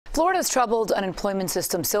Florida's troubled unemployment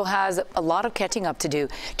system still has a lot of catching up to do.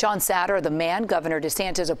 John Satter, the man Governor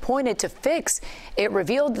DeSantis appointed to fix it,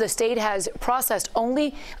 revealed the state has processed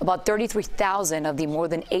only about 33,000 of the more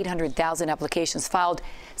than 800,000 applications filed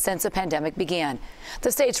since the pandemic began.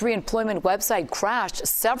 The state's reemployment website crashed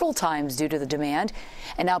several times due to the demand,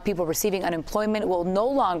 and now people receiving unemployment will no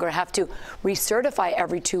longer have to recertify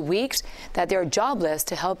every 2 weeks that they're jobless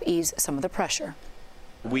to help ease some of the pressure.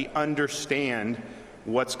 We understand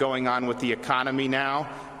what's going on with the economy now.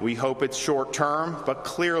 We hope it's short term, but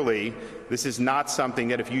clearly this is not something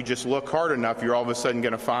that if you just look hard enough, you're all of a sudden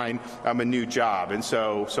going to find a new job. And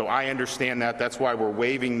so I understand that. That's why we're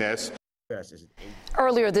waiving this.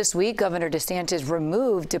 Earlier this week, Governor DeSantis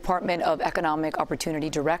removed Department of Economic Opportunity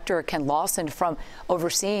Director Ken Lawson from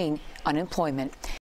overseeing unemployment.